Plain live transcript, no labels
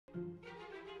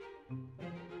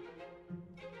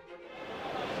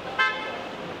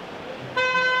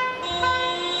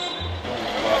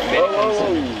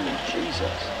Oh, Jesus.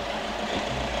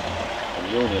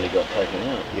 And you nearly got taken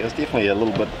out. Yeah, there's definitely a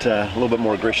little bit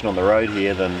more aggression on the road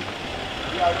here than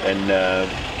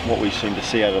what we seem to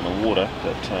see out in the water.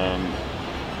 But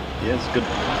yeah, it's a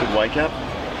good wake up.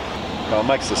 Well, it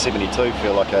makes the 72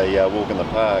 feel like a walk in the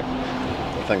park.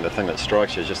 I think the thing that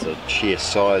strikes you is just the sheer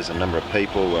size and number of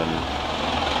people, and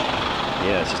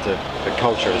yeah, it's just the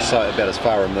culture is so about as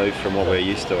far removed from what we're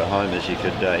used to at home as you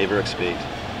could ever expect.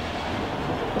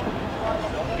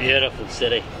 Beautiful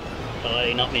city.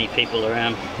 Oh, not many people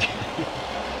around.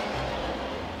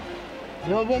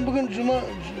 Ya ben bugün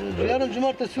yarın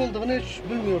cumartesi olduğunu hiç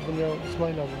bilmiyordum ya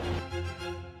İsmail abi.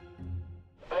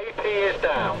 AP is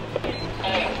down.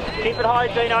 Keep it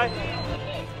high, Dino.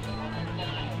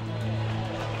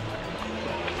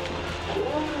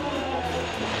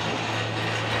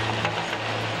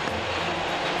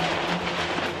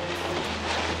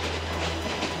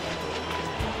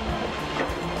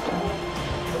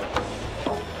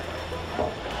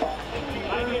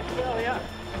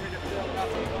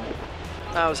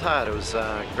 No, it was hard. It was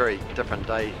a very different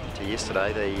day to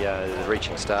yesterday. The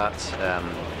reaching starts.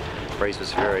 Breeze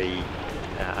was very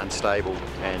unstable,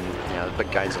 and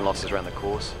big gains and losses around the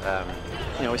course.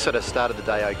 We sort of started the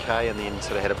day okay, and then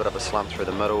sort of had a bit of a slump through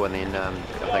the middle, and then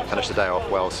I think finished the day off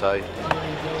well. So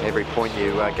every point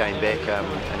you gain back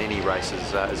in any race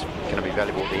is going to be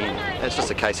valuable at the end. It's just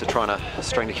a case of trying to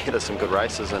string together some good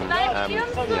races, and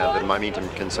the momentum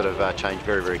can sort of change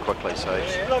very, very quickly. So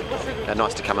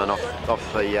nice to come in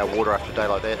off the water after a day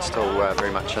like that. Still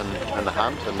very much in the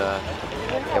hunt, and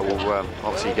we'll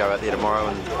obviously go out there tomorrow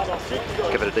and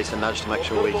give it a decent nudge to make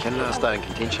sure we can stay in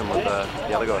contention with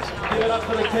the other guys.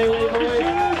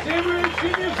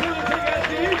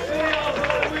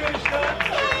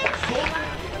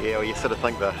 Yeah, well, you sort of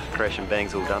think the crash and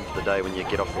bang's all done for the day when you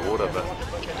get off the water, but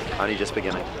only just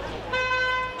beginning.